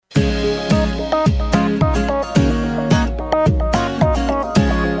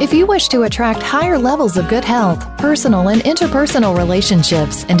wish to attract higher levels of good health, personal and interpersonal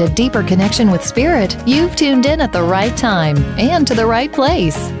relationships, and a deeper connection with Spirit, you've tuned in at the right time and to the right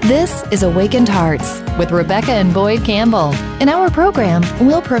place. This is Awakened Hearts with Rebecca and Boyd Campbell. In our program,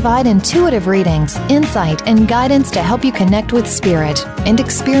 we'll provide intuitive readings, insight, and guidance to help you connect with Spirit and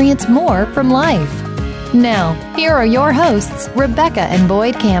experience more from life. Now, here are your hosts, Rebecca and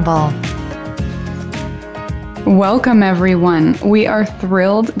Boyd Campbell. Welcome, everyone. We are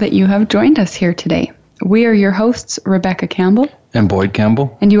thrilled that you have joined us here today. We are your hosts, Rebecca Campbell and Boyd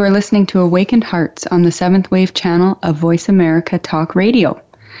Campbell, and you are listening to Awakened Hearts on the Seventh Wave channel of Voice America Talk Radio.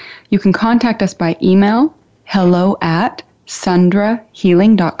 You can contact us by email,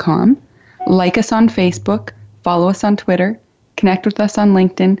 hello@sundrahealing.com, like us on Facebook, follow us on Twitter, connect with us on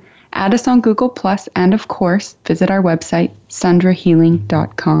LinkedIn, add us on Google+, and of course, visit our website,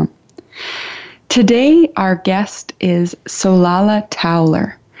 sundrahealing.com. Today, our guest is Solala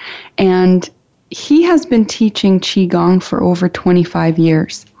Towler, and he has been teaching Qigong for over 25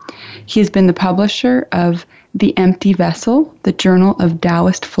 years. He has been the publisher of The Empty Vessel, the Journal of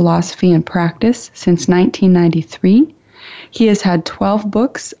Taoist Philosophy and Practice, since 1993. He has had 12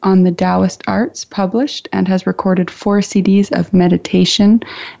 books on the Taoist arts published and has recorded 4 CDs of meditation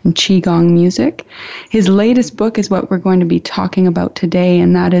and Qigong music. His latest book is what we're going to be talking about today,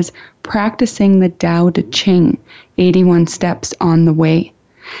 and that is Practicing the Tao Te Ching, 81 Steps on the Way.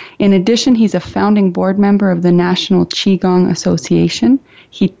 In addition, he's a founding board member of the National Qigong Association.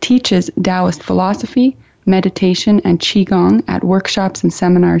 He teaches Taoist philosophy, meditation, and Qigong at workshops and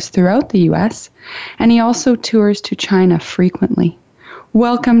seminars throughout the U.S., and he also tours to China frequently.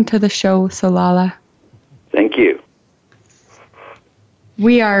 Welcome to the show, Solala. Thank you.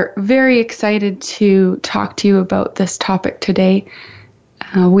 We are very excited to talk to you about this topic today.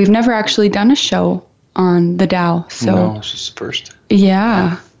 We've never actually done a show on the Tao, so no, this is the first.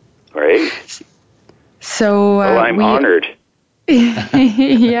 Yeah. Right. So well, I'm honored.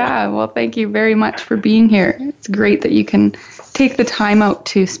 Yeah, well, thank you very much for being here. It's great that you can take the time out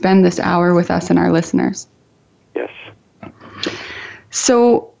to spend this hour with us and our listeners. Yes.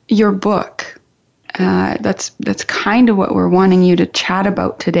 So your book, that's kind of what we're wanting you to chat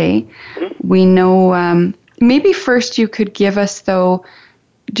about today. Mm-hmm. We know, maybe first you could give us, though,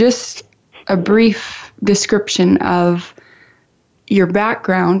 just a brief description of your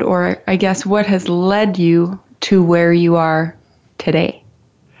background, or I guess what has led you to where you are today.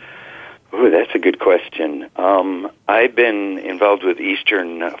 Oh, that's a good question. I've been involved with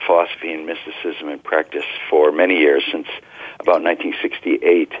Eastern philosophy and mysticism and practice for many years, since about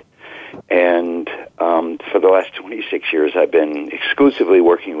 1968. And for the last 26 years, I've been exclusively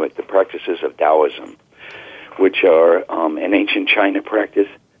working with the practices of Taoism, which are an ancient China practice,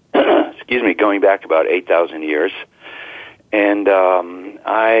 going back about 8,000 years. And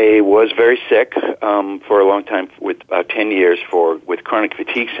I was very sick for a long time, with about 10 years, with chronic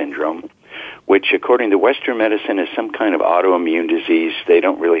fatigue syndrome, which, according to Western medicine, is some kind of autoimmune disease. They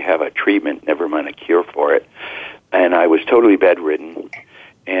don't really have a treatment, never mind a cure for it. And I was totally bedridden.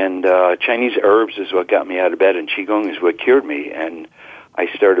 And Chinese herbs is what got me out of bed, and Qigong is what cured me. And I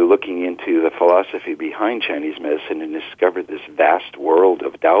started looking into the philosophy behind Chinese medicine and discovered this vast world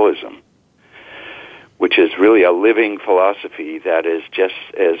of Taoism, which is really a living philosophy that is just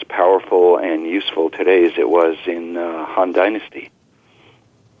as powerful and useful today as it was in Han Dynasty.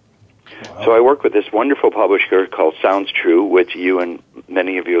 Wow. So I work with this wonderful publisher called Sounds True, which you and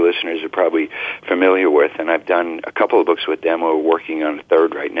many of your listeners are probably familiar with, and I've done a couple of books with them. We're working on a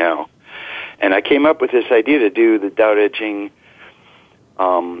third right now. And I came up with this idea to do the Tao Te Ching.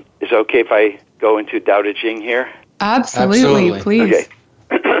 Is it okay if I go into Tao Te Ching here? Absolutely. Please.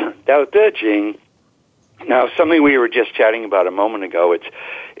 Okay. Tao Te Ching. Now, something we were just chatting about a moment ago,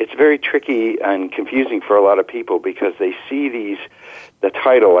 it's very tricky and confusing for a lot of people, because they see the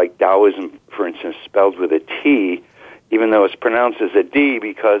title, like Taoism, for instance, spelled with a T, even though it's pronounced as a D,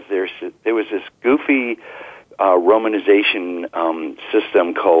 because there was this goofy romanization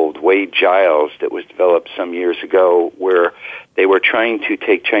system called Wade Giles that was developed some years ago, where they were trying to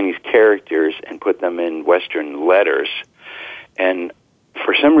take Chinese characters and put them in Western letters. And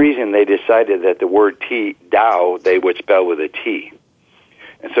for some reason, they decided that the word Tao, they would spell with a T.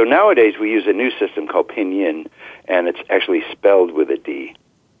 And so nowadays, we use a new system called Pinyin, and it's actually spelled with a D.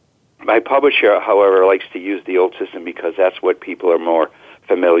 My publisher, however, likes to use the old system because that's what people are more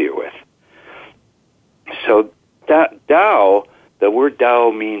familiar with. So Tao, the word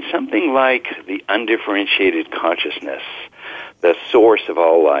Tao means something like the undifferentiated consciousness, the source of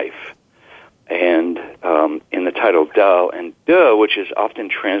all life. And in the title Tao, and De, which is often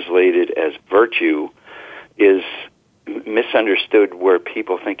translated as virtue, is misunderstood, where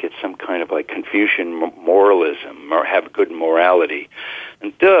people think it's some kind of like Confucian moralism or have good morality.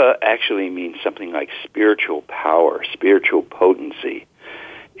 And Da actually means something like spiritual power, spiritual potency.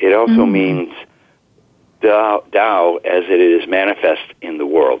 It also means Tao as it is manifest in the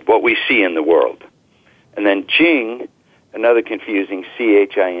world, what we see in the world. And then Ching, another confusing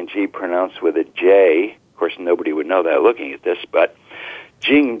C-H-I-N-G pronounced with a J. Of course, nobody would know that looking at this, but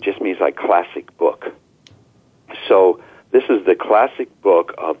Ching just means like classic book. So this is the classic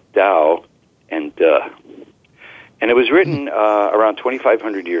book of Tao and Da. And it was written around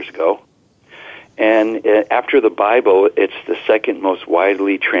 2,500 years ago. And after the Bible, it's the second most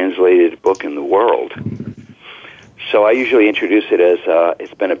widely translated book in the world. So I usually introduce it as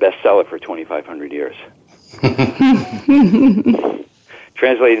it's been a bestseller for 2,500 years.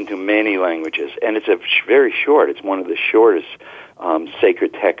 Translated into many languages. And it's very short. It's one of the shortest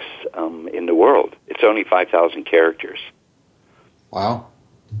sacred texts in the world. It's only 5,000 characters. Wow.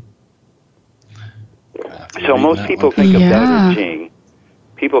 So most people think of Tao Te Ching.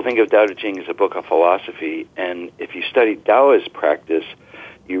 People think of Tao Te Ching as a book of philosophy, and if you study Taoist practice,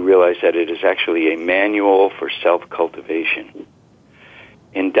 you realize that it is actually a manual for self-cultivation.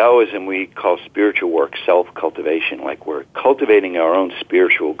 In Taoism, we call spiritual work self-cultivation, like we're cultivating our own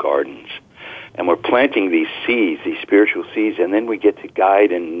spiritual gardens. And we're planting these seeds, these spiritual seeds, and then we get to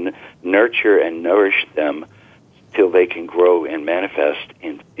guide and nurture and nourish them till they can grow and manifest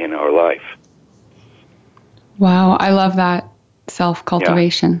in our life. Wow, I love that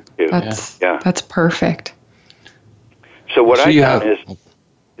self-cultivation. Yeah. That's perfect. So what I found is,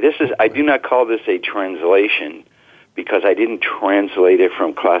 I do not call this a translation because I didn't translate it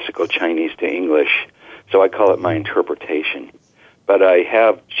from classical Chinese to English, so I call it my interpretation. But I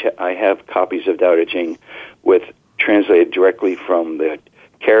have copies of Tao Te Ching translated directly from the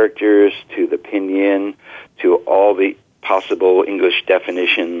characters to the pinyin to all the possible English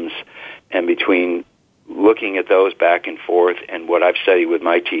definitions, and between looking at those back and forth and what I've studied with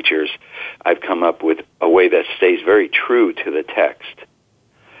my teachers, I've come up with a way that stays very true to the text,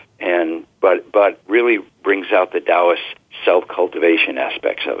 but really brings out the Taoist self-cultivation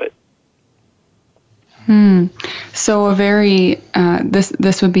aspects of it. So a very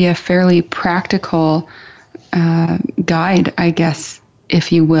this would be a fairly practical guide, I guess,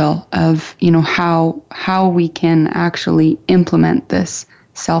 if you will, of how we can actually implement this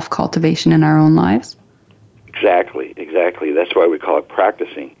self-cultivation in our own lives. Exactly. That's why we call it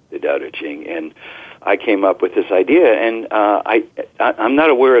practicing the Tao Te Ching. And I came up with this idea, and I'm not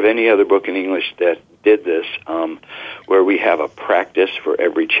aware of any other book in English that did this, where we have a practice for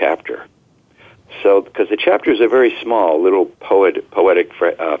every chapter. So, because the chapters are very small, little poetic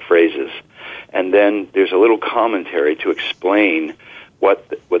phrases, and then there's a little commentary to explain what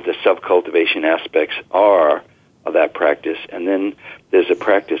the self-cultivation aspects are of that practice, and then there's a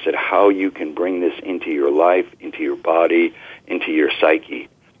practice at how you can bring this into your life, into your body, into your psyche.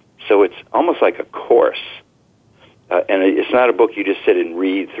 So it's almost like a course, and it's not a book you just sit and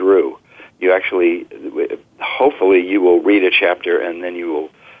read through. You actually, hopefully, you will read a chapter and then you will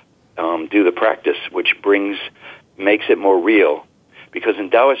do the practice, which makes it more real. Because in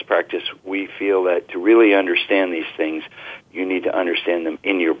Taoist practice, we feel that to really understand these things, you need to understand them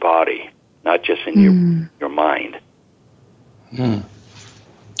in your body, not just in your mind.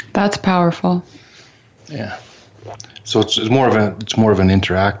 That's powerful. Yeah. So it's more of an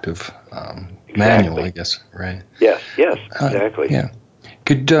interactive manual, I guess, right? Yes, exactly. Yeah.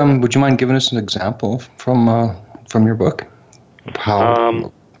 Would you mind giving us an example from your book of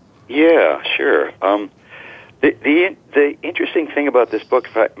how? Yeah, sure. The interesting thing about this book,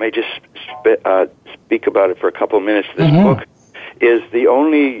 if I may just speak about it for a couple of minutes, this book is the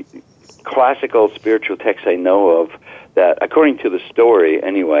only classical spiritual text I know of that, according to the story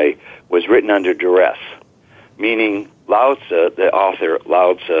anyway, was written under duress, meaning Lao Tzu, the author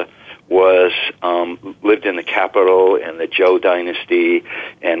Lao Tzu, lived in the capital in the Zhou dynasty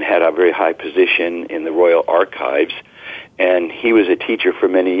and had a very high position in the royal archives. And he was a teacher for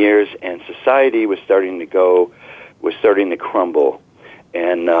many years, and society was starting to crumble,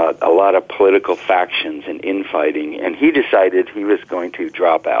 and a lot of political factions and infighting. And he decided he was going to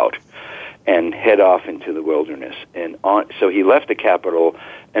drop out and head off into the wilderness. So he left the capital,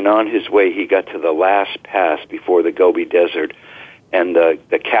 and on his way he got to the last pass before the Gobi Desert, and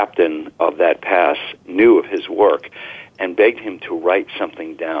the captain of that pass knew of his work and begged him to write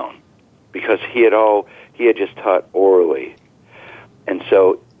something down, because he had just taught orally. And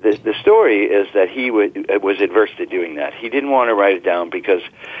so the story is that he was adverse to doing that. He didn't want to write it down because,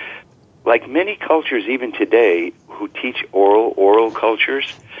 like many cultures even today who teach oral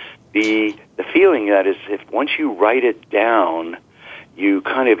cultures, the feeling that is, if once you write it down, you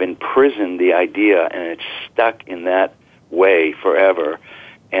kind of imprison the idea, and it's stuck in that way forever.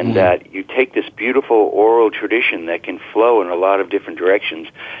 And that you take this beautiful oral tradition that can flow in a lot of different directions,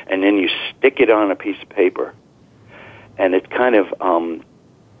 and then you stick it on a piece of paper. And it kind of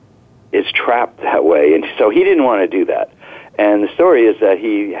is trapped that way. And so he didn't want to do that. And the story is that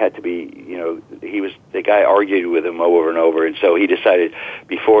he had to be, the guy argued with him over and over, and so he decided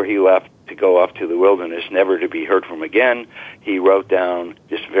before he left to go off to the wilderness, never to be heard from again, he wrote down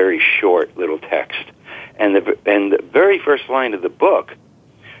this very short little text. And the very first line of the book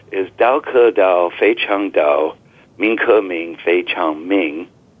is Dao Ke Dao Fei Chang Dao, Ming Ke Ming Fei Chang Ming.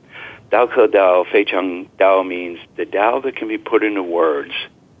 Dao Ke Dao Fei Chang Dao means the Dao that can be put into words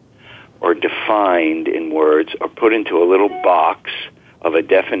or defined in words or put into a little box of a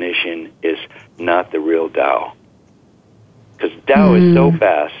definition is not the real Dao. Because Dao is so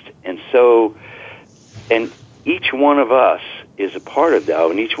vast and each one of us is a part of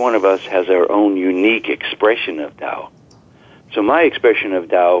Dao, and each one of us has our own unique expression of Dao. So my expression of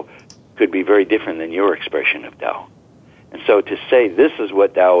Tao could be very different than your expression of Tao. And so to say this is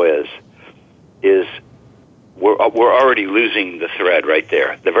what Tao is we're already losing the thread right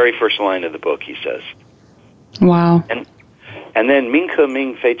there. The very first line of the book, he says. Wow. And then Ming Ke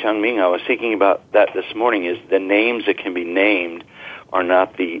Ming Fei Chang Ming, I was thinking about that this morning, is the names that can be named are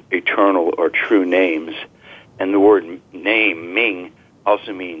not the eternal or true names. And the word name, Ming,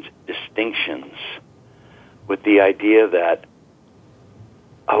 also means distinctions, with the idea that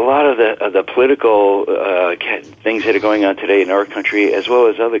a lot of the political things that are going on today in our country, as well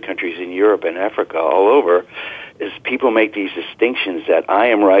as other countries in Europe and Africa, all over, is people make these distinctions that I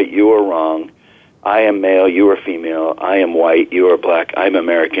am right, you are wrong, I am male, you are female, I am white, you are black, I'm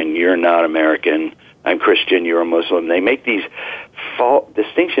American, you're not American, I'm Christian, you're a Muslim. They make these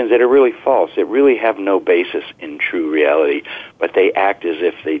distinctions that are really false, that really have no basis in true reality, but they act as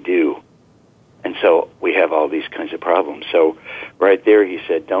if they do. And so we have all these kinds of problems. So right there he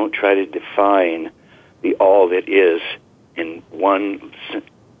said, don't try to define the all that is in one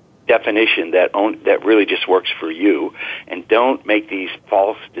definition that really just works for you, and don't make these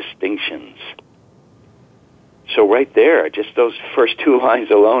false distinctions. So right there, just those first two lines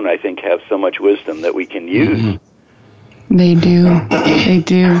alone, I think, have so much wisdom that we can use. Mm-hmm. They do. They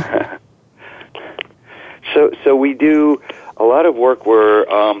do. So we do a lot of work where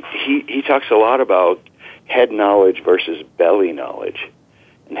he talks a lot about head knowledge versus belly knowledge.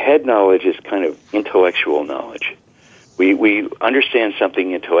 And head knowledge is kind of intellectual knowledge. We understand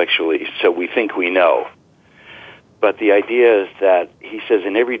something intellectually, so we think we know. But the idea is that, he says,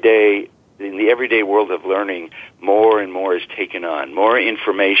 in the everyday world of learning, more and more is taken on. More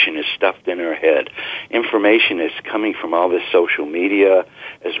information is stuffed in our head. Information is coming from all this social media,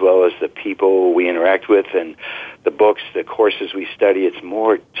 as well as the people we interact with and the books, the courses we study. It's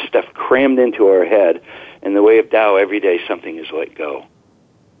more stuff crammed into our head. In the way of Tao, every day something is let go.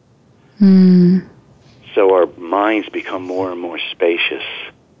 So our minds become more and more spacious,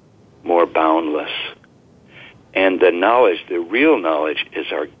 more boundless. And the knowledge, the real knowledge,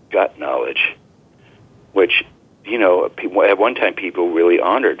 is our gut knowledge, which, at one time people really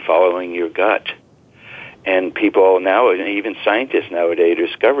honored following your gut. And people now, even scientists nowadays, are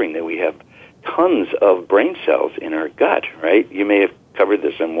discovering that we have tons of brain cells in our gut, right? You may have covered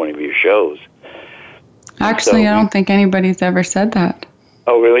this on one of your shows. Actually, I don't think anybody's ever said that.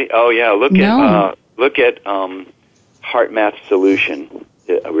 Oh, really? Oh, yeah. Look at Heart Math Solution.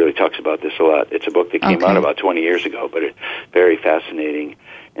 It really talks about this a lot. It's a book that came out about 20 years ago, but it's very fascinating.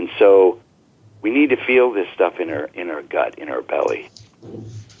 And so we need to feel this stuff in our gut, in our belly.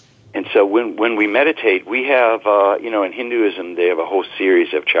 And so when we meditate, we have, in Hinduism, they have a whole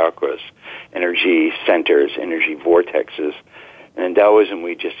series of chakras, energy centers, energy vortexes. And in Taoism,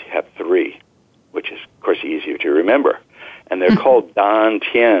 we just have 3, which is, of course, easier to remember. And they're called Dan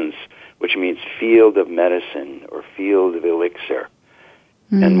Tians, which means field of medicine or field of elixir.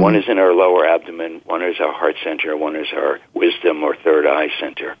 And one is in our lower abdomen, one is our heart center, one is our wisdom or third eye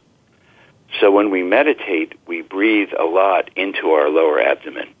center. So when we meditate, we breathe a lot into our lower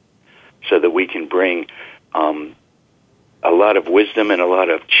abdomen so that we can bring a lot of wisdom and a lot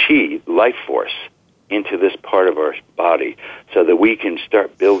of chi, life force, into this part of our body so that we can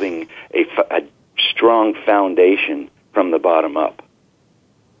start building a strong foundation from the bottom up.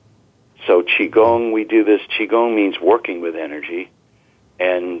 So Qigong, we do this. Qigong means working with energy.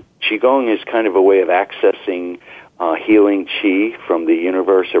 And Qigong is kind of a way of accessing healing Qi from the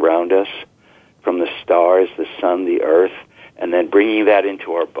universe around us, from the stars, the sun, the earth, and then bringing that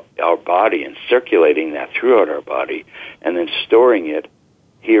into our body and circulating that throughout our body, and then storing it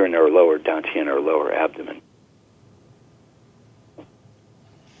here in our lower dantian, our lower abdomen.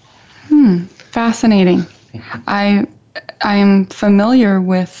 Fascinating. I'm familiar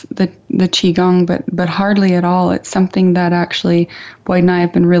with the Qigong, but hardly at all. It's something that actually Boyd and I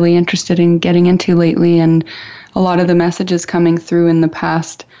have been really interested in getting into lately, and a lot of the messages coming through in the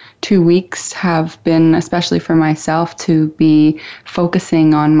past 2 weeks have been, especially for myself, to be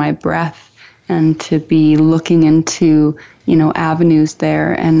focusing on my breath and to be looking into, avenues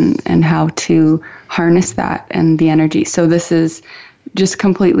there and how to harness that and the energy. So this is just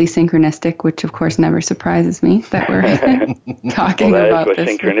completely synchronistic, which of course never surprises me that we're talking about this. Well, that's what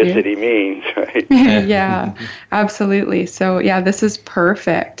synchronicity means, right? Yeah, absolutely. So yeah, this is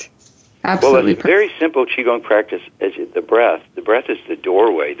perfect. Absolutely. Well, it's a very simple Qigong practice. As the breath is the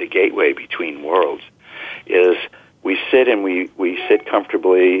doorway, the gateway between worlds. Is we sit and we sit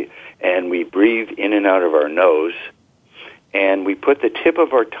comfortably and we breathe in and out of our nose, and we put the tip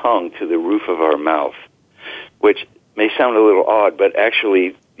of our tongue to the roof of our mouth, which may sound a little odd, but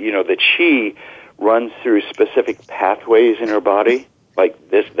actually, the qi runs through specific pathways in our body. Like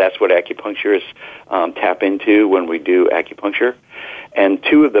this, that's what acupuncturists tap into when we do acupuncture. And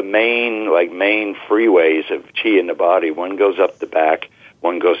two of the main freeways of qi in the body, one goes up the back,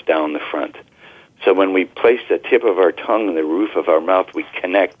 one goes down the front. So when we place the tip of our tongue in the roof of our mouth, we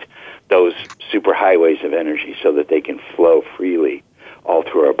connect those superhighways of energy so that they can flow freely all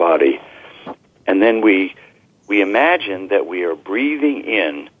through our body. And then we imagine that we are breathing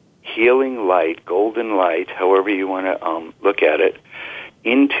in healing light, golden light, however you want to look at it,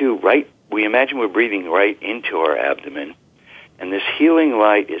 we imagine we're breathing right into our abdomen, and this healing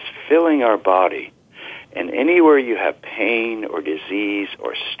light is filling our body. And anywhere you have pain or disease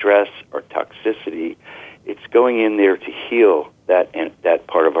or stress or toxicity, it's going in there to heal that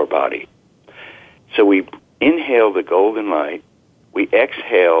part of our body. So we inhale the golden light, we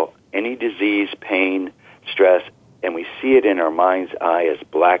exhale any disease, pain, stress, and we see it in our mind's eye as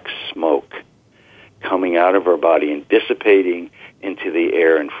black smoke coming out of our body and dissipating into the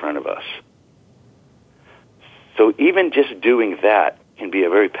air in front of us. So even just doing that can be a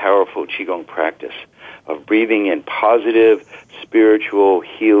very powerful Qigong practice of breathing in positive, spiritual,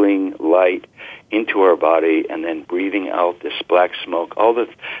 healing light into our body and then breathing out this black smoke, all the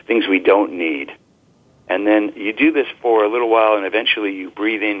things we don't need. And then you do this for a little while, and eventually you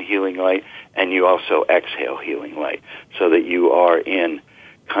breathe in healing light, and you also exhale healing light, so that you are in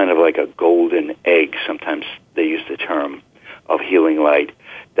kind of like a golden egg, sometimes they use the term, of healing light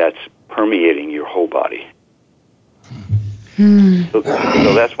that's permeating your whole body. So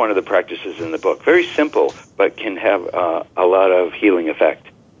that's one of the practices in the book. Very simple, but can have a lot of healing effect.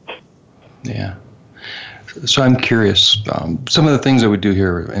 Yeah. So I'm curious, some of the things that we do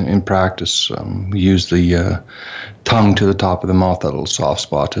here in practice, we use the tongue to the top of the mouth, that little soft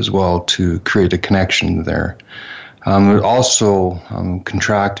spot as well, to create a connection there. Also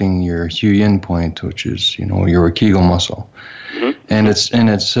contracting your Hu-Yin point, which is, your Wakigo muscle. Mm-hmm. And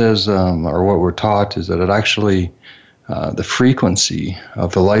it says, or what we're taught is that it actually, the frequency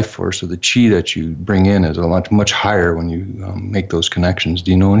of the life force, of the qi that you bring in, is a much higher when you make those connections.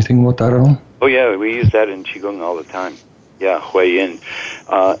 Do you know anything about that at all? Oh, yeah, we use that in Qigong all the time. Yeah, Hui Yin.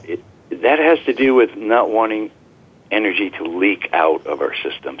 That has to do with not wanting energy to leak out of our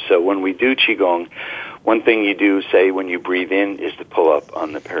system. So when we do Qigong, one thing you do, say, when you breathe in, is to pull up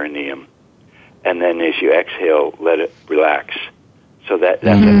on the perineum. And then as you exhale, let it relax. So that's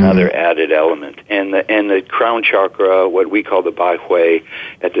another added element. And the crown chakra, what we call the Bai Hui,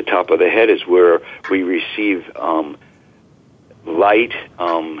 at the top of the head, is where we receive light,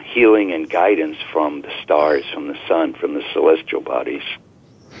 healing, and guidance from the stars, from the sun, from the celestial bodies.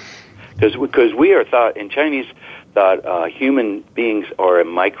 Because we are thought, in Chinese thought, human beings are a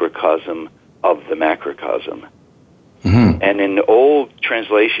microcosm of the macrocosm. Mm-hmm. And in old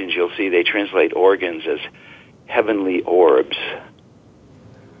translations, you'll see they translate organs as heavenly orbs.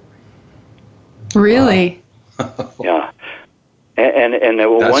 Really? Yeah. And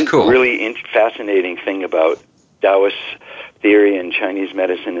one cool. really fascinating thing about Taoist theory and Chinese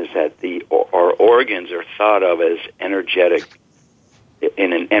medicine is that our organs are thought of as energetic,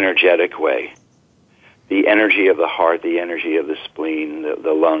 in an energetic way. The energy of the heart, the energy of the spleen,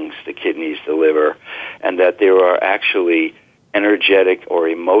 the lungs, the kidneys, the liver, and that there are actually energetic or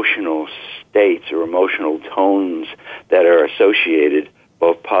emotional states or emotional tones that are associated,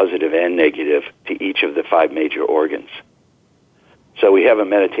 both positive and negative, to each of the 5 major organs. So we have a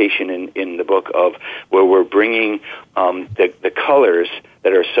meditation in the book of where we're bringing the colors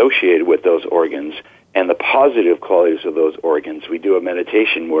that are associated with those organs and the positive qualities of those organs. We do a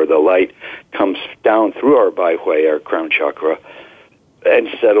meditation where the light comes down through our Bai Hui, our crown chakra, and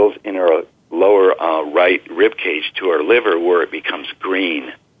settles in our lower right rib cage to our liver, where it becomes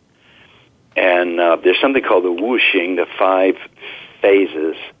green. And there's something called the whooshing, the 5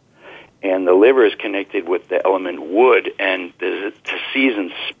 phases. And the liver is connected with the element wood and the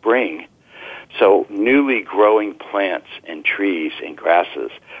season spring. So newly growing plants and trees and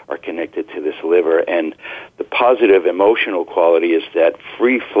grasses are connected to this liver. And the positive emotional quality is that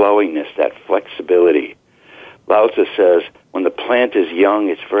free-flowingness, that flexibility. Lao Tzu says when the plant is young,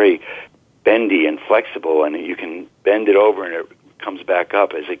 it's very bendy and flexible, and you can bend it over and it comes back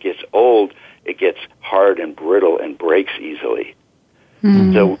up. As it gets old, it gets hard and brittle and breaks easily.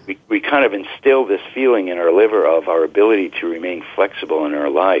 Mm. So we kind of instill this feeling in our liver of our ability to remain flexible in our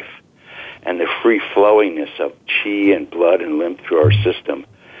life and the free-flowingness of qi and blood and lymph through our system.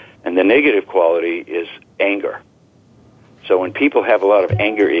 And the negative quality is anger. So when people have a lot of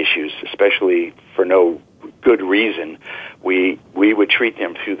anger issues, especially for no good reason, we would treat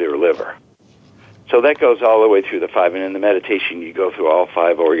them through their liver. So that goes all the way through the 5. And in the meditation, you go through all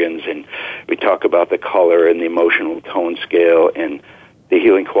 5 organs, and we talk about the color and the emotional tone scale and the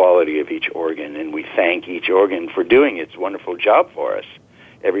healing quality of each organ. And we thank each organ for doing its wonderful job for us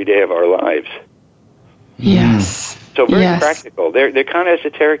every day of our lives. Yes. So very practical. They're kind of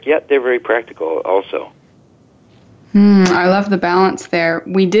esoteric, yet they're very practical also. I love the balance there.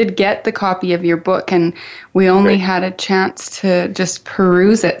 We did get the copy of your book, and we only had a chance to just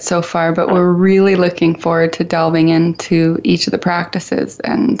peruse it so far, but we're really looking forward to delving into each of the practices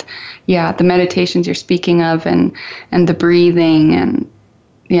and, the meditations you're speaking of and the breathing. And,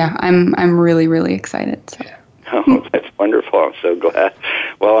 I'm really, really excited. So. Oh, that's wonderful. I'm so glad.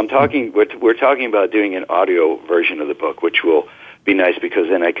 Well, we're talking about doing an audio version of the book, which will be nice because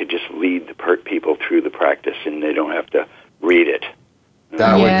then I could just lead the people through the practice and they don't have to read it.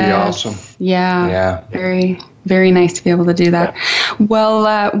 That would be awesome. Yeah. Very, very nice to be able to do that. Yeah.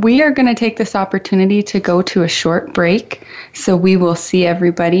 Well, we are going to take this opportunity to go to a short break. So we will see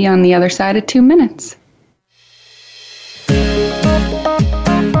everybody on the other side of 2 minutes.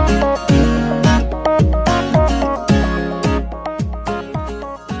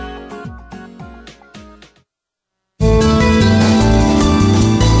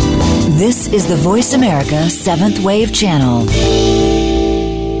 This is the Voice America 7th Wave Channel.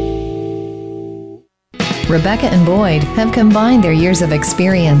 Rebecca and Boyd have combined their years of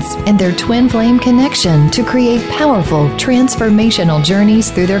experience and their twin flame connection to create powerful, transformational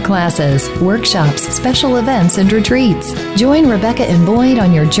journeys through their classes, workshops, special events, and retreats. Join Rebecca and Boyd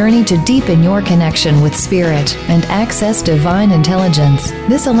on your journey to deepen your connection with spirit and access divine intelligence.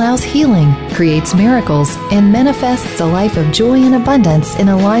 This allows healing, creates miracles, and manifests a life of joy and abundance in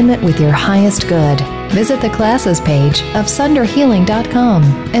alignment with your highest good. Visit the classes page of sunderhealing.com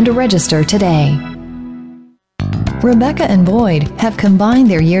and register today. Rebecca and Boyd have combined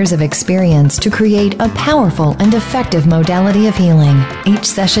their years of experience to create a powerful and effective modality of healing. Each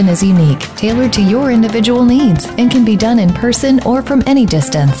session is unique, tailored to your individual needs, and can be done in person or from any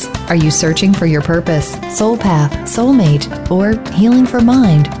distance. Are you searching for your purpose, soul path, soulmate, or healing for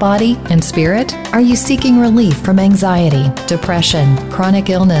mind, body, and spirit? Are you seeking relief from anxiety, depression,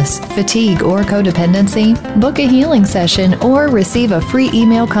 chronic illness, fatigue, or codependency? Book a healing session or receive a free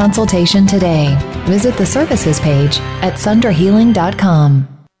email consultation today. Visit the services page at sunderhealing.com.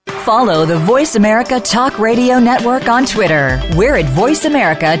 Follow the Voice America Talk Radio Network on Twitter. We're at Voice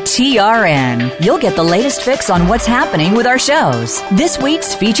America TRN. You'll get the latest fix on what's happening with our shows, this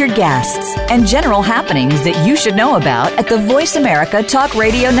week's featured guests, and general happenings that you should know about at the Voice America Talk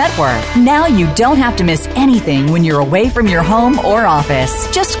Radio Network. Now you don't have to miss anything when you're away from your home or office.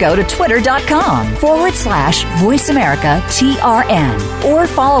 Just go to twitter.com/Voice America TRN or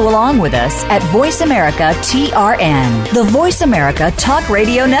follow along with us at Voice America TRN, the Voice America Talk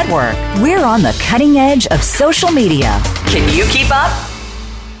Radio Network. We're on the cutting edge of social media. Can you keep up?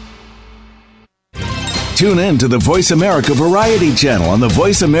 Tune in to the Voice America Variety channel on the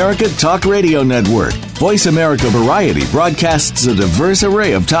Voice America Talk Radio Network. Voice America Variety broadcasts a diverse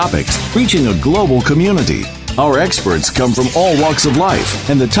array of topics, reaching a global community. Our experts come from all walks of life,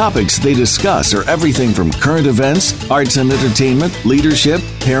 and the topics they discuss are everything from current events, arts and entertainment, leadership,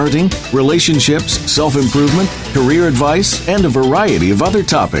 parenting, relationships, self-improvement, career advice, and a variety of other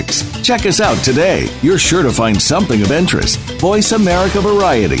topics. Check us out today. You're sure to find something of interest. Voice America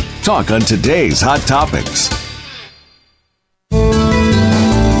Variety. Talk on today's hot topics.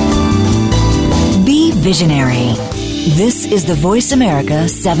 Be visionary. This is the Voice America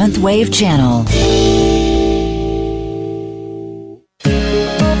 7th Wave Channel.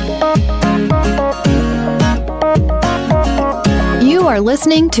 You are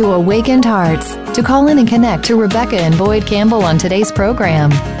listening to Awakened Hearts. To call in and connect to Rebecca and Boyd Campbell on today's program,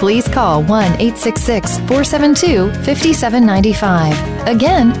 please call 1-866-472-5795.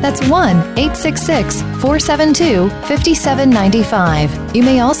 Again, that's 1-866-472-5795. You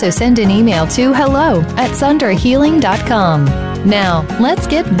may also send an email to hello@sundrahealing.com. Now, let's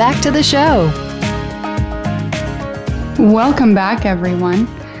get back to the show. Welcome back, everyone.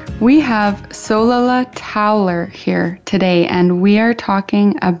 We have Solala Towler here today, and we are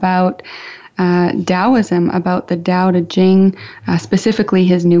talking about Taoism, about the Tao Te Ching, specifically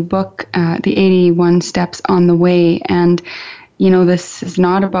his new book, The 81 Steps on the Way. And, this is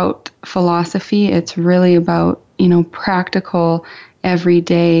not about philosophy. It's really about, practical,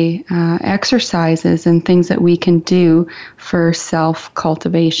 everyday exercises and things that we can do for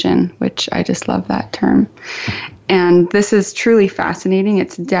self-cultivation, which I just love that term. And this is truly fascinating.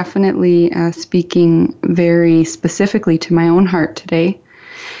 It's definitely speaking very specifically to my own heart today.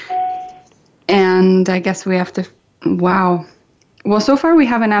 And I guess we have to, wow. Well, so far we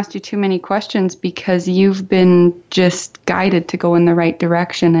haven't asked you too many questions because you've been just guided to go in the right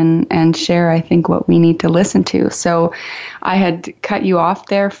direction and share, I think, what we need to listen to. So I had cut you off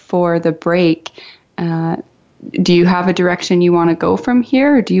there for the break. Do you have a direction you want to go from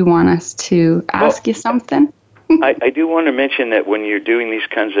here, or do you want us to ask you something? I do want to mention that when you're doing these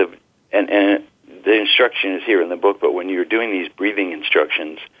kinds of, and the instruction is here in the book, but when you're doing these breathing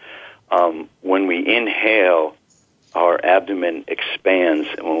instructions, when we inhale, our abdomen expands,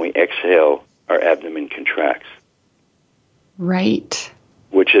 and when we exhale, our abdomen contracts. Right.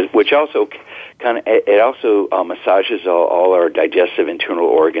 Which also massages all our digestive internal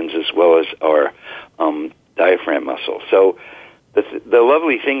organs as well as our diaphragm muscle. So the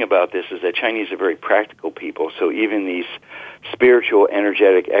lovely thing about this is that Chinese are very practical people. So even these spiritual,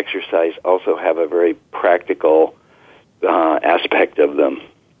 energetic exercise also have a very practical aspect of them.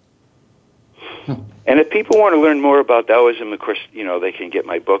 And if people want to learn more about Taoism, of course, they can get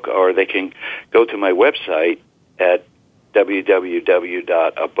my book, or they can go to my website at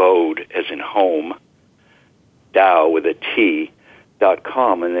www.abode, as in home, Tao with a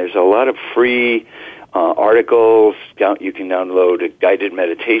T.com, and there's a lot of free articles. You can download guided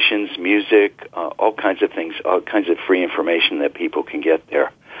meditations, music, all kinds of things, all kinds of free information that people can get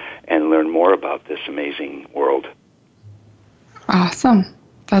there and learn more about this amazing world. Awesome.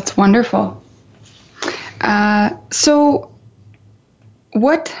 That's wonderful. So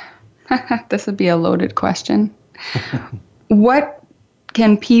what, this would be a loaded question. What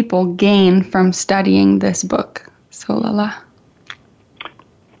can people gain from studying this book, Solala?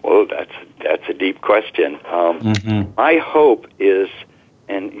 Well, that's a deep question. My hope is,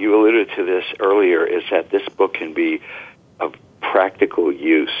 and you alluded to this earlier, is that this book can be of practical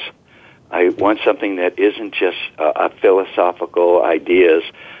use. I want something that isn't just philosophical ideas,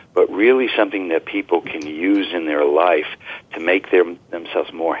 but really something that people can use in their life to make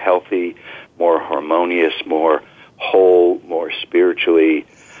themselves more healthy, more harmonious, more whole, more spiritually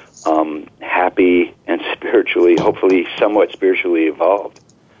happy, and spiritually, hopefully, somewhat spiritually evolved.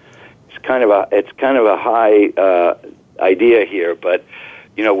 It's kind of a high idea here, but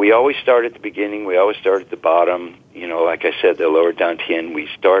we always start at the beginning. We always start at the bottom. Like I said, the lower dantian. We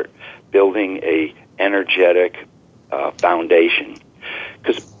start building a energetic foundation.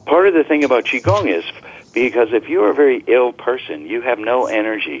 Because part of the thing about Qigong is, because if you're a very ill person, you have no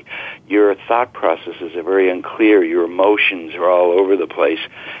energy, your thought processes are very unclear, your emotions are all over the place,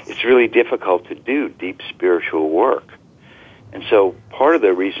 it's really difficult to do deep spiritual work. And so part of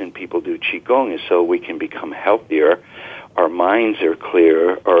the reason people do Qigong is so we can become healthier, our minds are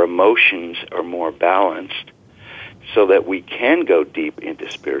clearer, our emotions are more balanced, so that we can go deep into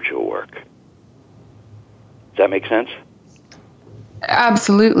spiritual work. Does that make sense?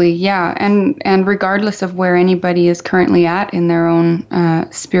 Absolutely, yeah. And regardless of where anybody is currently at in their own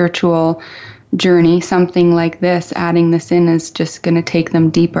spiritual journey, something like this, adding this in, is just going to take them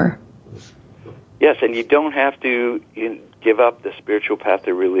deeper. Yes, and you don't have to give up the spiritual path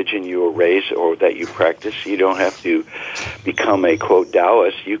of religion you were raised or that you practice. You don't have to become a, quote,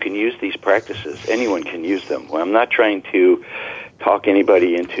 Taoist. You can use these practices. Anyone can use them. Well, I'm not trying to talk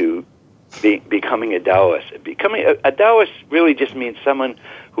anybody into becoming a Taoist. Becoming a Taoist really just means someone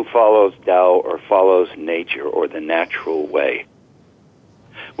who follows Tao or follows nature or the natural way.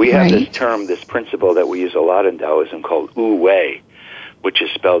 We have this term, this principle that we use a lot in Taoism called Wu Wei, which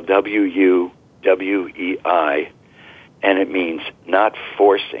is spelled W-U-W-E-I, and it means not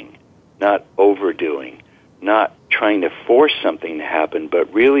forcing, not overdoing, not trying to force something to happen,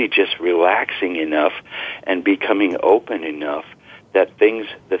 but really just relaxing enough and becoming open enough that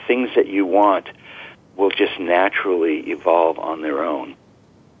the things that you want will just naturally evolve on their own.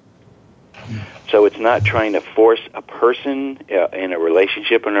 So it's not trying to force a person in a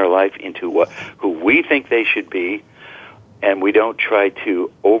relationship in our life into who we think they should be, and we don't try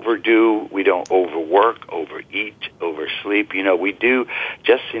to overdo, we don't overwork, overeat, oversleep. We do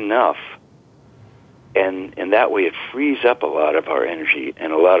just enough, and that way it frees up a lot of our energy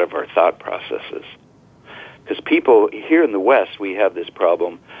and a lot of our thought processes. Because people, here in the West, we have this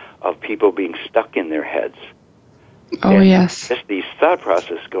problem of people being stuck in their heads. Oh, and yes. Just these thought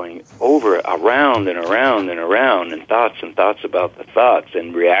processes going around and around and around, and thoughts about the thoughts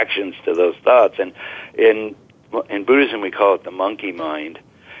and reactions to those thoughts. And in Buddhism, we call it the monkey mind,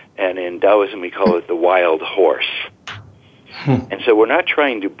 and in Taoism, we call it the wild horse. And so we're not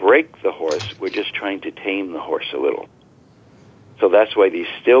trying to break the horse, we're just trying to tame the horse a little. So that's why these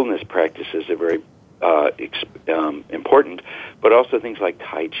stillness practices are very important, but also things like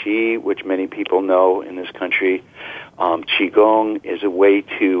Tai Chi, which many people know in this country. Qigong is a way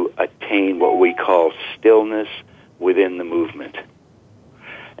to attain what we call stillness within the movement.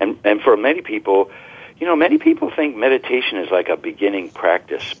 And for many people, many people think meditation is like a beginning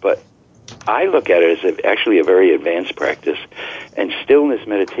practice, but I look at it as actually a very advanced practice. And stillness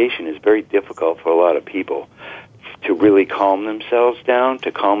meditation is very difficult for a lot of people to really calm themselves down,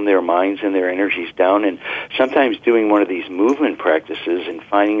 to calm their minds and their energies down. And sometimes doing one of these movement practices and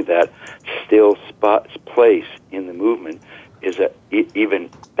finding that still place in the movement is a even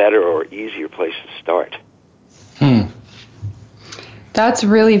better or easier place to start. That's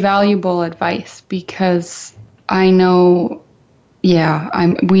really valuable advice, because I know, we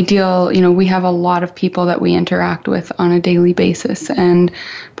have a lot of people that we interact with on a daily basis, and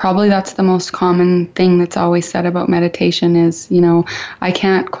probably that's the most common thing that's always said about meditation is, I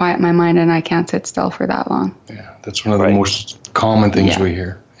can't quiet my mind and I can't sit still for that long. Yeah, that's one of the most common things we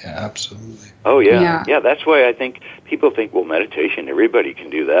hear. Yeah, absolutely. Oh, yeah. Yeah, that's why I think people think, well, meditation, everybody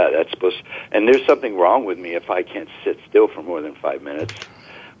can do that. That's and there's something wrong with me if I can't sit still for more than 5 minutes,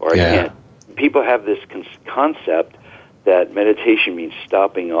 or I can't. People have this concept that meditation means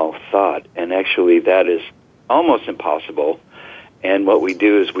stopping all thought, and actually that is almost impossible. And what we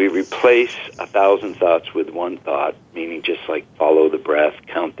do is we replace 1,000 thoughts with one thought, meaning just like follow the breath,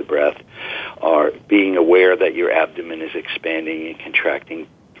 count the breath, or being aware that your abdomen is expanding and contracting.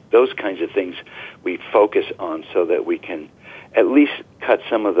 Those kinds of things we focus on so that we can at least cut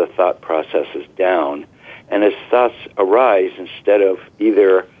some of the thought processes down. And as thoughts arise, instead of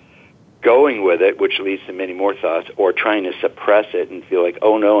either going with it, which leads to many more thoughts, or trying to suppress it and feel like,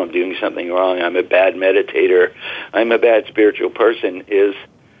 oh no, I'm doing something wrong, I'm a bad meditator, I'm a bad spiritual person, is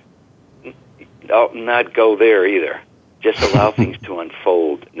not go there either. Just allow things to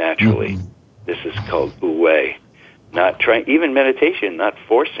unfold naturally. This is called wu-wei. Not trying, even meditation, not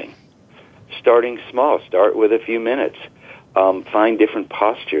forcing. Starting small, start with a few minutes. Find different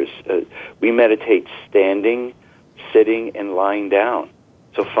postures. We meditate standing, sitting, and lying down.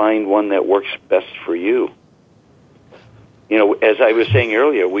 So find one that works best for you. As I was saying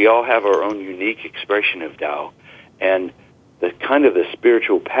earlier, we all have our own unique expression of Tao. And the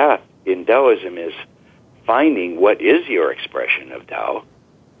spiritual path in Taoism is finding what is your expression of Tao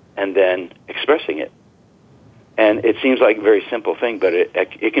and then expressing it. And it seems like a very simple thing, but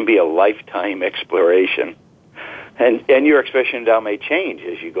it can be a lifetime exploration. And your expression of Tao may change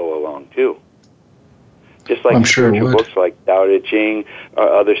as you go along, too. Just like spiritual books like Tao Te Ching or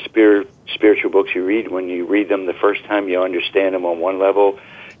other spiritual books you read, when you read them the first time, you understand them on one level.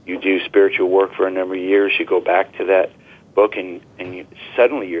 You do spiritual work for a number of years, you go back to that book, and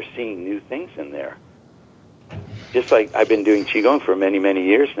suddenly you're seeing new things in there. Just like I've been doing Qigong for many, many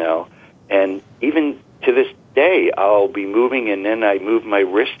years now, and even to this day, I'll be moving, and then I move my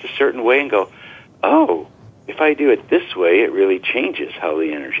wrist a certain way and go, oh, if I do it this way, it really changes how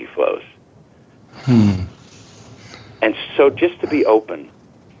the energy flows. And so just to be open,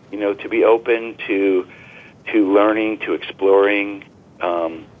 to be open to learning, to exploring,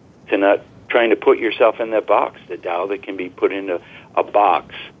 to not trying to put yourself in that box, the Tao that can be put into a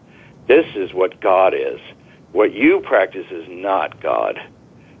box. This is what God is. What you practice is not God.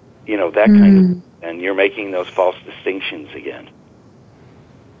 That kind of, and you're making those false distinctions again.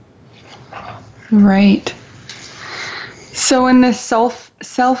 Right. So in this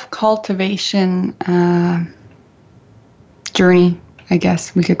self-cultivation journey, I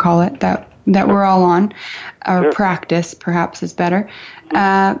guess we could call it, that we're all on, or practice perhaps is better,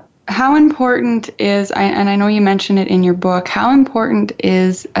 how important is, and I know you mentioned it in your book, how important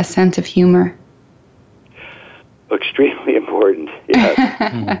is a sense of humor? Extremely important,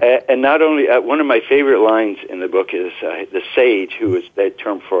 yes. And not only, one of my favorite lines in the book is the sage, who is that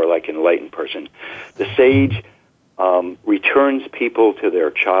term for like an enlightened person. The sage returns people to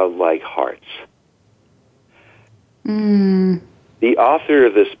their childlike hearts. The author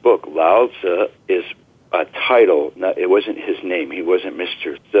of this book, Lao Tzu, is a title. It wasn't his name. He wasn't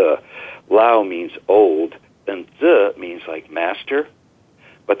Mr. Tzu. Lao means old, and Tzu means like master.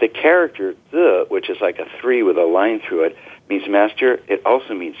 But the character Tzu, which is like a 3 with a line through it, means master. It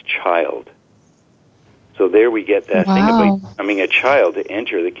also means child. So there we get that thing about becoming a child to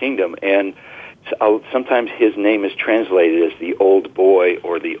enter the kingdom. And sometimes his name is translated as the old boy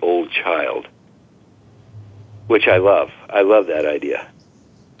or the old child, which I love. I love that idea.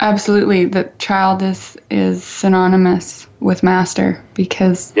 Absolutely. The child is synonymous with master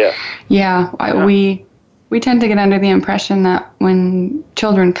because, we tend to get under the impression that when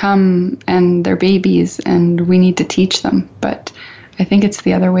children come and they're babies and we need to teach them, but I think it's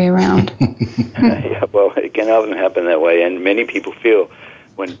the other way around. Yeah, well, it can often happen that way, and many people feel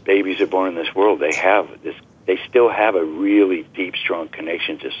when babies are born in this world, they still have a really deep, strong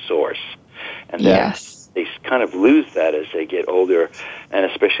connection to Source, and they kind of lose that as they get older, and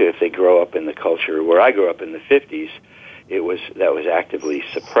especially if they grow up in the culture where I grew up in the 50s. That was actively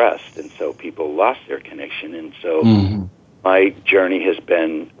suppressed, and so people lost their connection. And so my journey has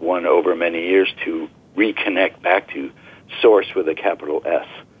been one over many years to reconnect back to Source with a capital S,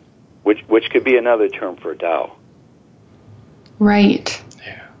 which could be another term for Tao. Right.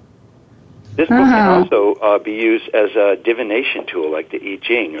 Yeah. This book can also be used as a divination tool, like the I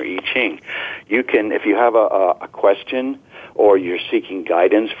Ching or I Ching. You can, if you have a question or you're seeking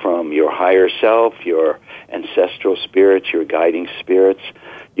guidance from your higher self, your ancestral spirits, your guiding spirits,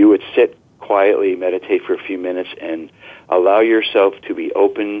 you would sit quietly, meditate for a few minutes, and allow yourself to be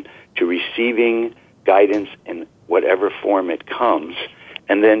open to receiving guidance in whatever form it comes,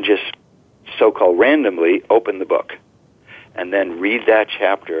 and then just so-called randomly open the book, and then read that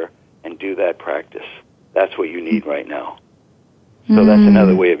chapter and do that practice. That's what you need right now. So that's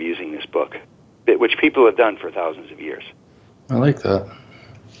another way of using this book, which people have done for thousands of years. I like that.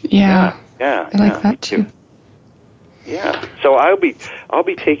 Yeah. I like that too. Yeah. So I'll be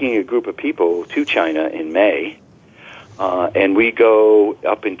taking a group of people to China in May, and we go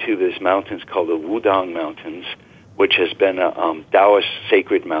up into these mountains called the Wudang Mountains, which has been a Taoist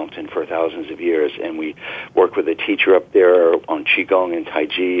sacred mountain for thousands of years. And we work with a teacher up there on Qigong and Tai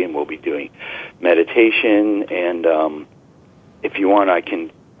Chi, and we'll be doing meditation. And if you want, I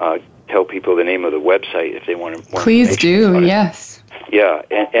can tell people the name of the website if they want to. Please do, yes. Yeah,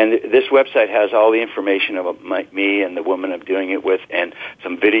 and this website has all the information about me and the woman I'm doing it with, and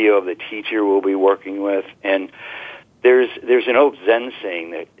some video of the teacher we'll be working with. And there's an old Zen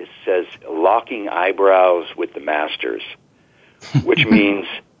saying that it says, locking eyebrows with the masters, which means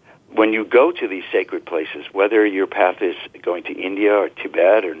when you go to these sacred places, whether your path is going to India or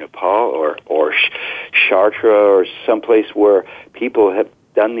Tibet or Nepal or Chartres or someplace where people have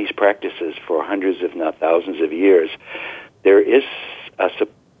done these practices for hundreds, if not thousands of years, there is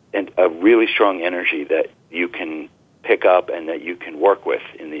a really strong energy that you can pick up and that you can work with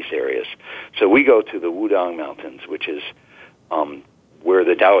in these areas. So we go to the Wudang Mountains, which is where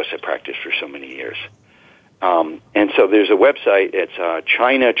the Taoists have practiced for so many years. And so there's a website. It's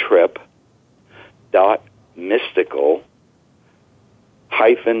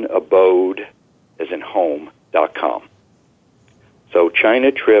chinatrip.mystical-abode, as in home.com. So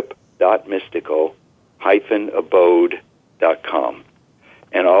chinatrip.mystical-abode.com.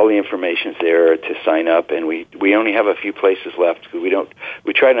 And all the information's there to sign up, and we only have a few places left because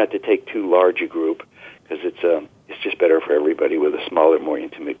we try not to take too large a group because it's just better for everybody with a smaller, more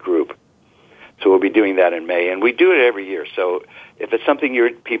intimate group. So we'll be doing that in May, and we do it every year. So if it's something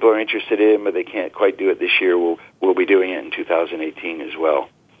people are interested in, but they can't quite do it this year, we'll be doing it in 2018 as well.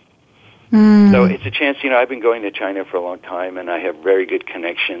 So it's a chance. I've been going to China for a long time, and I have very good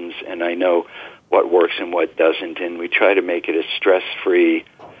connections, and I know what works and what doesn't, and we try to make it as stress-free.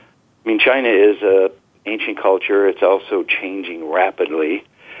 I mean, China is an ancient culture. It's also changing rapidly,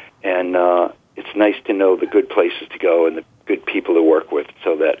 and it's nice to know the good places to go and the good people to work with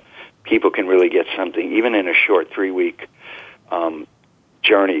so that people can really get something, even in a short 3-week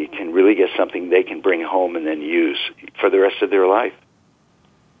journey, can really get something they can bring home and then use for the rest of their life.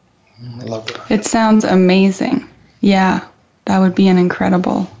 I love that. It sounds amazing. Yeah, that would be an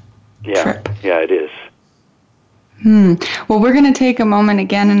incredible trip. Yeah, it is. Well, we're going to take a moment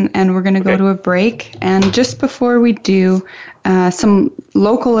again, and we're going to go to a break. And just before we do, some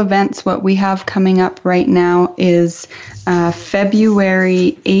local events, what we have coming up right now is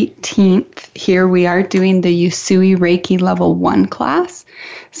February 18th. Here we are doing the Usui Reiki Level 1 class.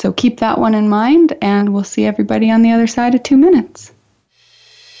 So keep that one in mind, and we'll see everybody on the other side of 2 minutes.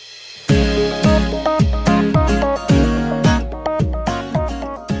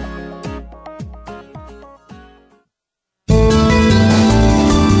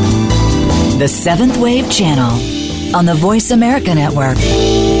 The Seventh Wave Channel on the Voice America Network.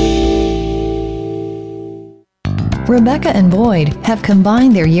 Rebecca and Boyd have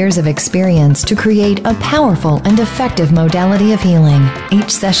combined their years of experience to create a powerful and effective modality of healing. Each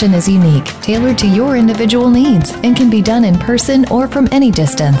session is unique, tailored to your individual needs, and can be done in person or from any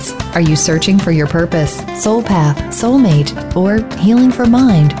distance. Are you searching for your purpose, soul path, soulmate, or healing for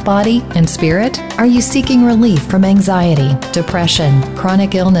mind, body, and spirit? Are you seeking relief from anxiety, depression,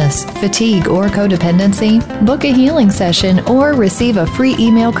 chronic illness, fatigue, or codependency? Book a healing session or receive a free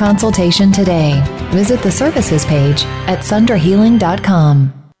email consultation today. Visit the services page at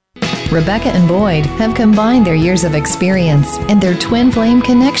sundrahealing.com. Rebecca and Boyd have combined their years of experience and their twin flame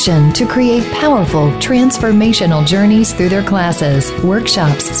connection to create powerful, transformational journeys through their classes,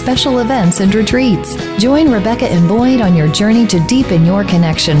 workshops, special events, and retreats. Join Rebecca and Boyd on your journey to deepen your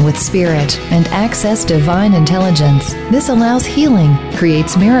connection with spirit and access divine intelligence. This allows healing,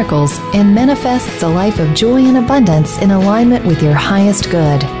 creates miracles, and manifests a life of joy and abundance in alignment with your highest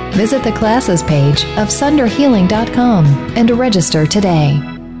good. Visit the classes page of sunderhealing.com and register today.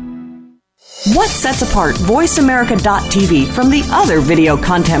 What sets apart VoiceAmerica.tv from the other video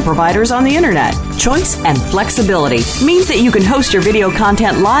content providers on the Internet? Choice and flexibility means that you can host your video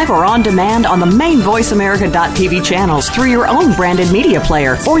content live or on demand on the main VoiceAmerica.tv channels through your own branded media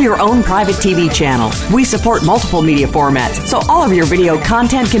player or your own private TV channel. We support multiple media formats, so all of your video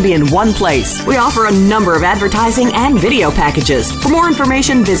content can be in one place. We offer a number of advertising and video packages. For more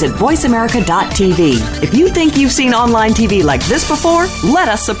information, visit VoiceAmerica.tv. If you think you've seen online TV like this before, let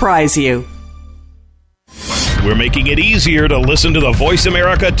us surprise you. We're making it easier to listen to the Voice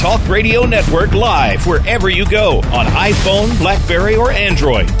America Talk Radio Network live wherever you go on iPhone, BlackBerry, or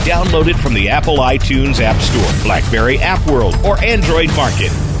Android. Download it from the Apple iTunes App Store, BlackBerry App World, or Android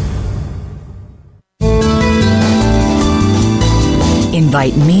Market.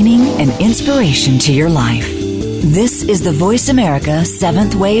 Invite meaning and inspiration to your life. This is the Voice America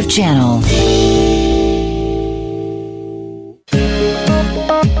Seventh Wave Channel.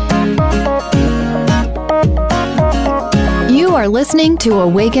 You are listening to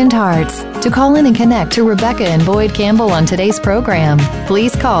Awakened Hearts. To call in and connect to Rebecca and Boyd Campbell on today's program,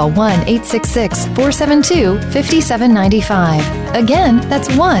 please call 1-866-472-5795. Again, that's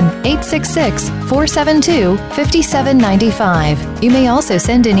 1-866-472-5795. You may also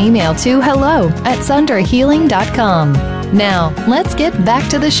send an email to hello@sunderhealing.com. Now, let's get back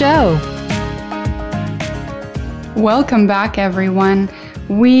to the show. Welcome back, everyone.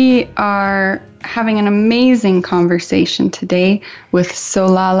 We are having an amazing conversation today with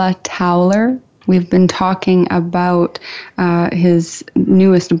Solala Towler. We've been talking about his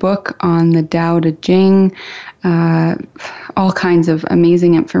newest book on the Tao Te Ching, all kinds of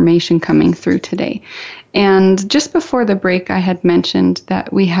amazing information coming through today. And just before the break, I had mentioned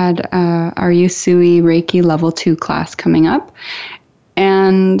that we had our Usui Reiki Level 2 class coming up.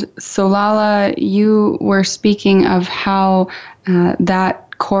 And Solala, you were speaking of how that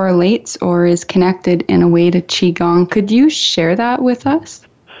correlates or is connected in a way to Qigong. Could you share that with us?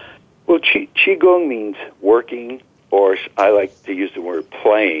 Well, Qigong means working, or I like to use the word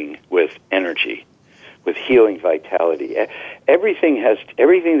playing with energy, with healing vitality. Everything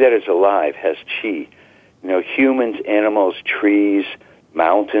that is alive has Qi. You know, humans, animals, trees,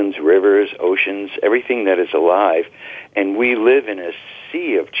 mountains, rivers, oceans, everything that is alive. And we live in a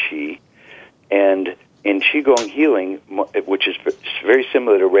sea of Qi. And in Qigong healing, which is very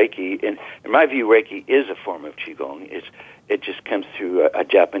similar to Reiki, in my view, Reiki is a form of Qigong. It just comes through a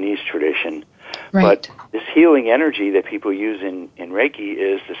Japanese tradition. Right. But this healing energy that people use in Reiki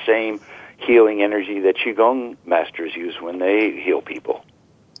is the same healing energy that Qigong masters use when they heal people.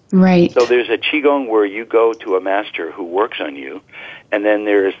 Right. So there's a Qigong where you go to a master who works on you, and then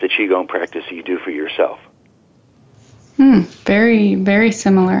there is the Qigong practice you do for yourself. Very, very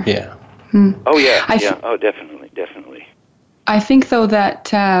similar. Yeah. Oh, yeah. Oh, definitely. I think, though,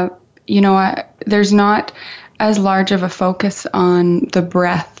 that, there's not as large of a focus on the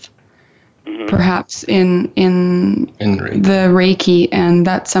breath, perhaps, in Reiki. the Reiki, and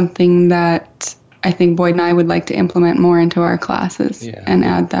that's something that I think Boyd and I would like to implement more into our classes and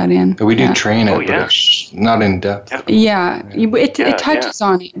add that in. We do train it, but it's not in depth. Yeah, it touches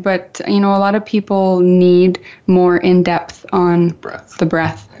on it, but, a lot of people need more in-depth on the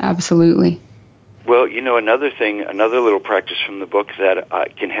breath. Absolutely. Well, another little practice from the book that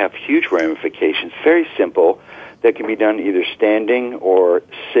can have huge ramifications, very simple, that can be done either standing or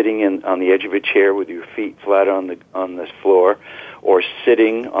sitting on the edge of a chair with your feet flat on the floor, or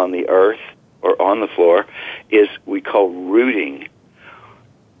sitting on the earth or on the floor, is we call rooting.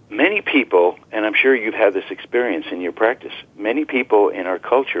 many people, and I'm sure you've had this experience in your practice, many people in our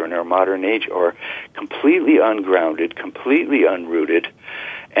culture, in our modern age, are completely ungrounded, completely unrooted,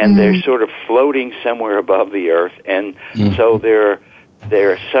 and they're sort of floating somewhere above the earth, and so they're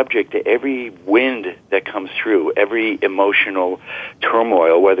subject to every wind that comes through, every emotional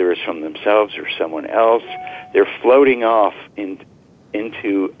turmoil, whether it's from themselves or someone else. They're floating off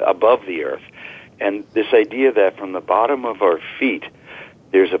into above the earth. And this idea that from the bottom of our feet,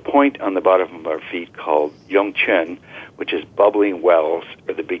 there's a point on the bottom of our feet called Yongchen, which is bubbling wells,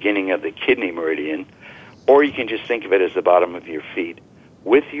 or the beginning of the kidney meridian, or you can just think of it as the bottom of your feet.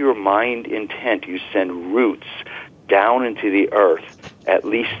 With your mind intent, you send roots down into the earth at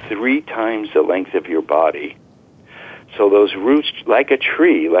least 3 times the length of your body. So those roots, like a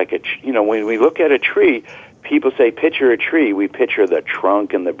tree, when we look at a tree, people say, picture a tree. We picture the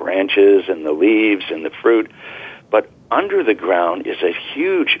trunk and the branches and the leaves and the fruit. But under the ground is a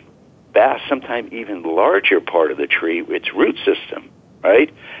huge, vast, sometimes even larger part of the tree, its root system, right?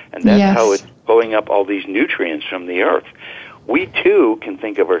 And that's how it's pulling up all these nutrients from the earth. We, too, can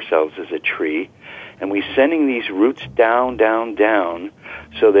think of ourselves as a tree, and we're sending these roots down, down, down,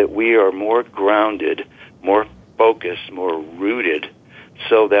 so that we are more grounded, more focused, more rooted,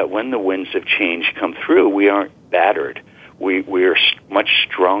 so that when the winds of change come through, we aren't battered. We're much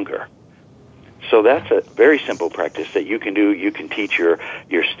stronger. So that's a very simple practice that you can do. You can teach your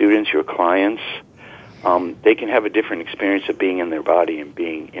students, your clients. They can have a different experience of being in their body and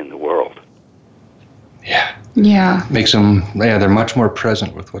being in the world. Yeah. Makes them, they're much more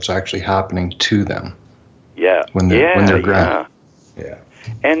present with what's actually happening to them. Yeah. When they're grounded. Yeah.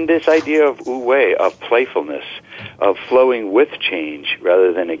 And this idea of wu-wei, of playfulness, of flowing with change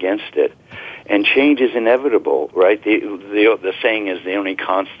rather than against it. And change is inevitable, right? The saying is the only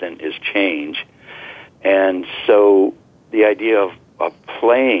constant is change. And so the idea of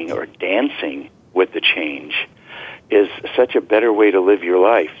playing or dancing with the change is such a better way to live your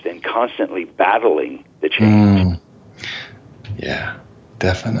life than constantly battling the change. Yeah,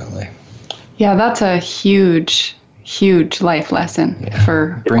 definitely. Yeah, that's a huge life lesson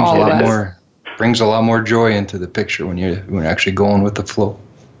for all of us. Brings a lot more joy into the picture when you're actually going with the flow.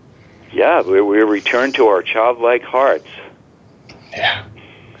 Yeah, we return to our childlike hearts. Yeah.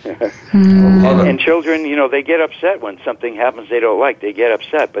 And children, they get upset when something happens they don't like. They get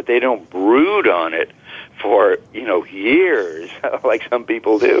upset, but they don't brood on it for, years, like some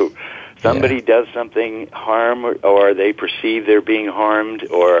people do. Somebody does something harm, or they perceive they're being harmed,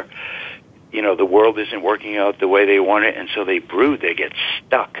 or, the world isn't working out the way they want it, and so they brood, they get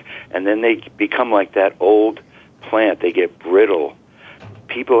stuck, and then they become like that old plant. They get brittle.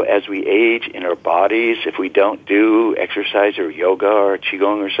 People, as we age in our bodies, if we don't do exercise or yoga or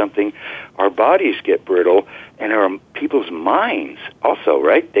qigong or something, our bodies get brittle, and our people's minds also,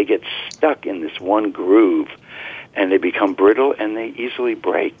 right? They get stuck in this one groove, and they become brittle, and they easily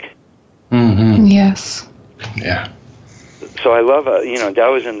break. Mm-hmm. Yes. Yeah. So I love,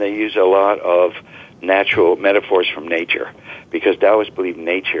 Taoism, they use a lot of natural metaphors from nature, because Taoists believe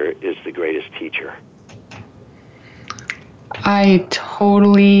nature is the greatest teacher. I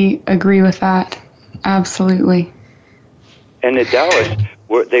totally agree with that. Absolutely. And the Taoists,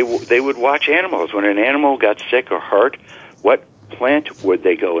 they would watch animals. When an animal got sick or hurt, what plant would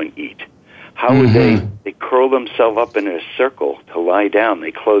they go and eat? How would they curl themselves up in a circle to lie down?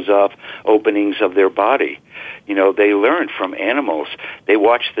 They close off openings of their body. They learn from animals. They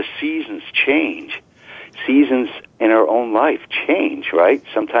watch the seasons change. Seasons in our own life change, right?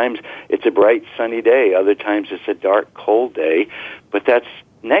 Sometimes it's a bright, sunny day. Other times it's a dark, cold day. But that's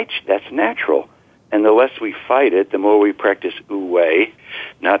natural. And the less we fight it, the more we practice wu-wei,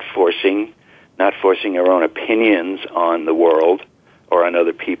 not forcing our own opinions on the world or on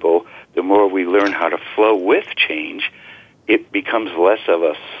other people. The more we learn how to flow with change, it becomes less of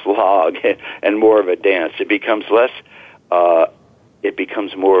a slog and more of a dance. It becomes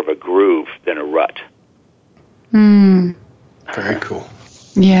more of a groove than a rut. Very cool.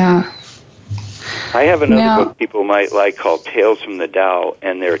 Yeah. I have another book people might like called Tales from the Tao,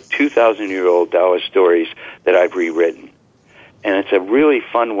 and they're 2,000-year-old Taoist stories that I've rewritten. And it's a really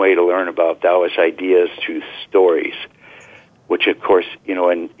fun way to learn about Taoist ideas through stories, which, of course,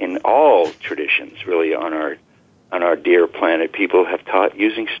 in all traditions, really, on our dear planet, people have taught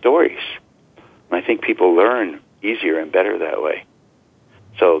using stories. And I think people learn easier and better that way.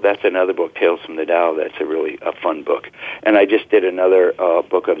 So that's another book, Tales from the Tao. That's a fun book. And I just did another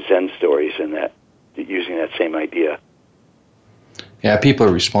book of Zen stories using that same idea. Yeah, people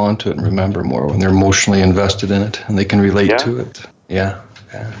respond to it and remember more when they're emotionally invested in it and they can relate to it. Yeah.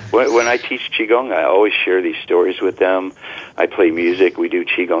 When I teach Qigong, I always share these stories with them. I play music, we do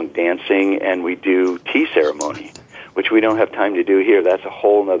Qigong dancing, and we do tea ceremony, which we don't have time to do here. That's a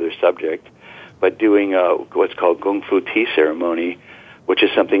whole other subject. But doing what's called Kung Fu tea ceremony, which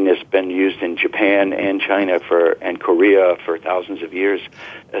is something that's been used in Japan and China and Korea for thousands of years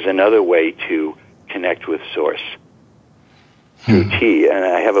as another way to connect with Source through tea. And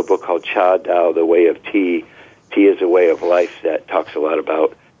I have a book called Cha Dao, The Way of Tea. Tea is a way of life that talks a lot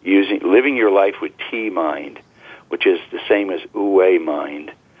about living your life with tea mind, which is the same as wu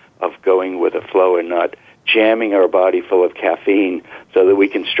mind, of going with a flow and not jamming our body full of caffeine so that we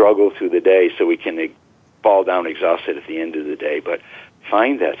can struggle through the day, so we can fall down exhausted at the end of the day. But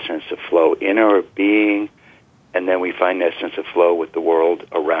find that sense of flow in our being, and then we find that sense of flow with the world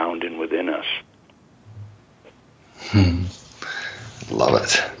around and within us. Love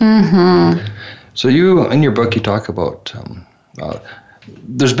it. Mm-hmm. So in your book, you talk about,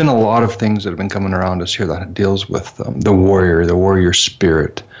 there's been a lot of things that have been coming around us here that deals with the warrior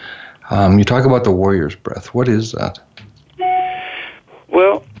spirit. You talk about the warrior's breath. What is that?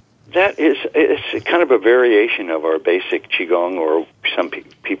 Well, it's kind of a variation of our basic Qigong, or some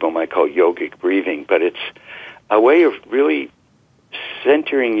people might call yogic breathing, but it's a way of really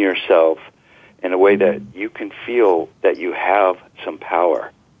centering yourself in a way that you can feel that you have some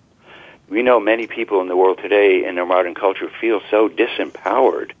power. We know many people in the world today in their modern culture feel so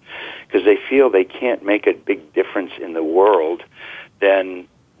disempowered because they feel they can't make a big difference in the world. Then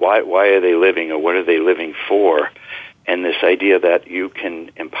why are they living, or what are they living for? And this idea that you can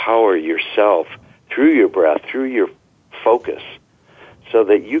empower yourself through your breath, through your focus, so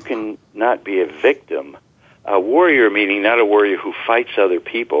that you can not be a victim. A warrior meaning not a warrior who fights other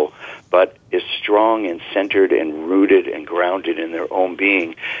people, but is strong and centered and rooted and grounded in their own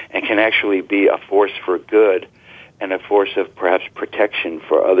being, and can actually be a force for good and a force of perhaps protection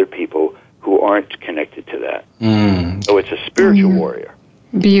for other people who aren't connected to that. So it's a spiritual warrior.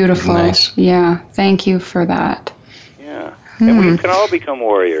 Beautiful. Nice. Yeah, thank you for that. Yeah. And we can all become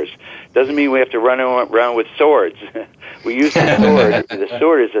warriors. Doesn't mean we have to run around with swords. We use the sword. The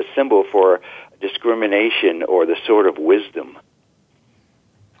sword is a symbol for discrimination, or the sword of wisdom.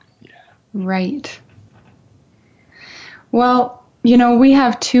 Right. Well, we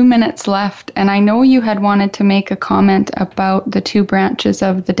have 2 minutes left, and I know you had wanted to make a comment about the two branches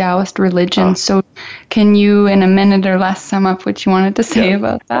of the Taoist religion. So can you, in a minute or less, sum up what you wanted to say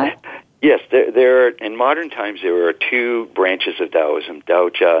about that? Yes, there in modern times there are two branches of Taoism,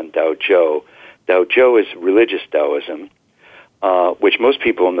 Daojia and Daozhou. Daozhou is religious Taoism, which most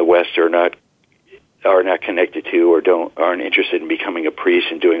people in the West are not connected to, or aren't interested in becoming a priest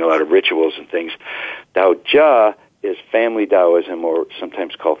and doing a lot of rituals and things. Daojia is family Taoism, or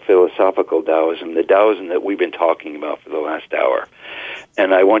sometimes called philosophical Taoism, the Taoism that we've been talking about for the last hour.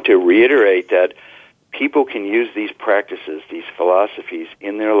 And I want to reiterate that people can use these practices, these philosophies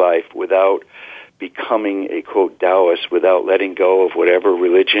in their life without becoming a, quote, Taoist, without letting go of whatever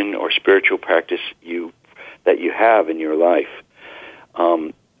religion or spiritual practice that you have in your life.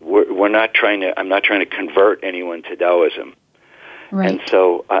 I'm not trying to convert anyone to Taoism. Right. And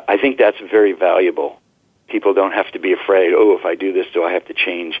so I think that's very valuable. People don't have to be afraid, if I do this, do I have to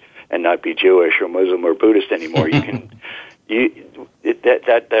change and not be Jewish or Muslim or Buddhist anymore? You can,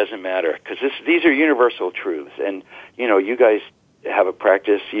 that doesn't matter, because these are universal truths. And, you guys have a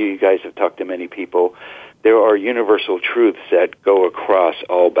practice, you guys have talked to many people. There are universal truths that go across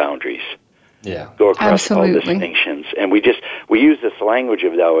all boundaries. Yeah, go across all distinctions, and we use this language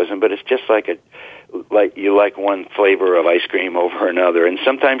of Taoism, but it's just like you like one flavor of ice cream over another, and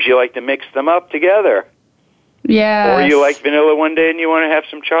sometimes you like to mix them up together. Yeah. Or you like vanilla one day and you want to have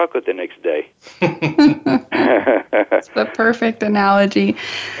some chocolate the next day. That's the perfect analogy.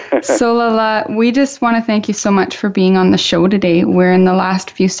 Solala, we just want to thank you so much for being on the show today. We're in the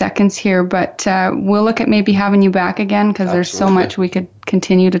last few seconds here, but we'll look at maybe having you back again, because there's so much we could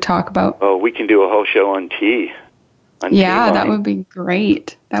continue to talk about. Oh, we can do a whole show on tea. That would be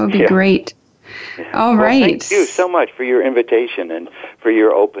great. That would be great. Yeah. All right. Thank you so much for your invitation and for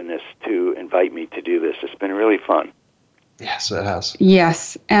your openness to invite me to do this. It's been really fun. Yes, it has.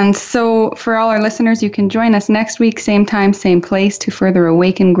 Yes. And so for all our listeners, you can join us next week, same time, same place, to further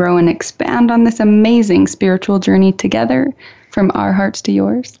awaken, grow, and expand on this amazing spiritual journey together. From our hearts to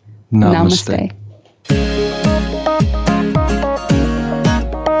yours. Namaste.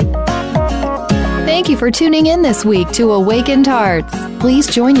 Thank you for tuning in this week to Awakened Hearts. Please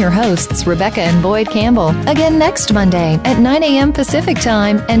join your hosts, Rebecca and Boyd Campbell, again next Monday at 9 a.m. Pacific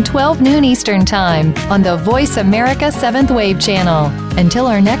Time and 12 noon Eastern Time on the Voice America 7th Wave channel. Until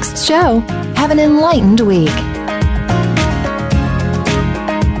our next show, have an enlightened week.